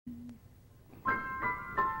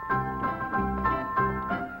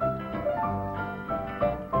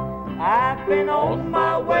I've been on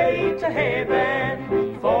my way to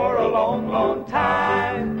heaven for a long, long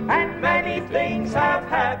time, and many things have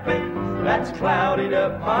happened that's clouded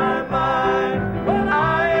up my mind. But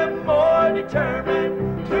I am more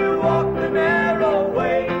determined to walk the narrow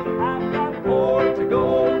way. I've got more to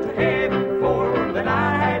go to heaven for than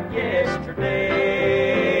I had yesterday.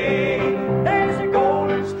 There's a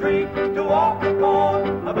golden street to walk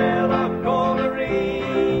upon, a bell I'm gonna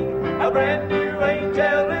ring, a brand new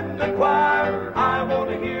angel in the choir, I want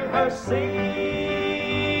to hear her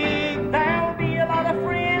sing. There'll be a lot of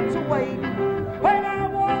friends waiting when I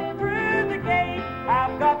walk through the gate.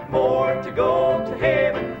 I've got more to go to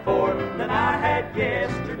heaven for than I had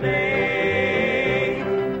yesterday.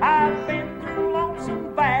 I've been through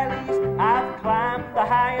lonesome valleys, I've climbed the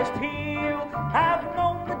highest hill, I've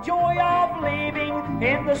known the joy of living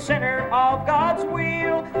in the center of God's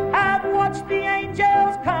will. I've watched the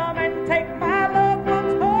angels come and take my loved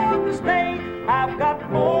ones home to stay. I've got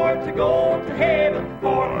more to go to heaven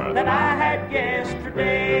for than I had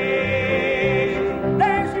yesterday.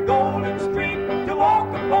 There's a golden street to walk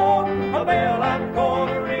upon, a bell I'm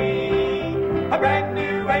gonna ring, a brand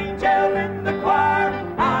new angel in the choir,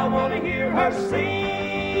 I want to hear her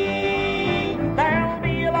sing. There'll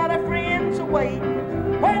be a lot of friends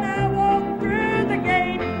waiting when I walk through the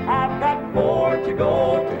gate. I've got more to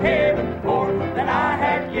go to heaven for than I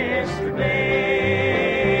had yesterday.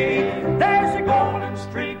 There's a golden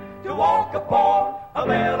street to walk upon, a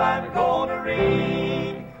bell I'm gonna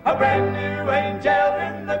ring, a brand new angel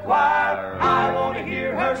in the choir, I want to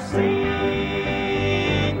hear her sing.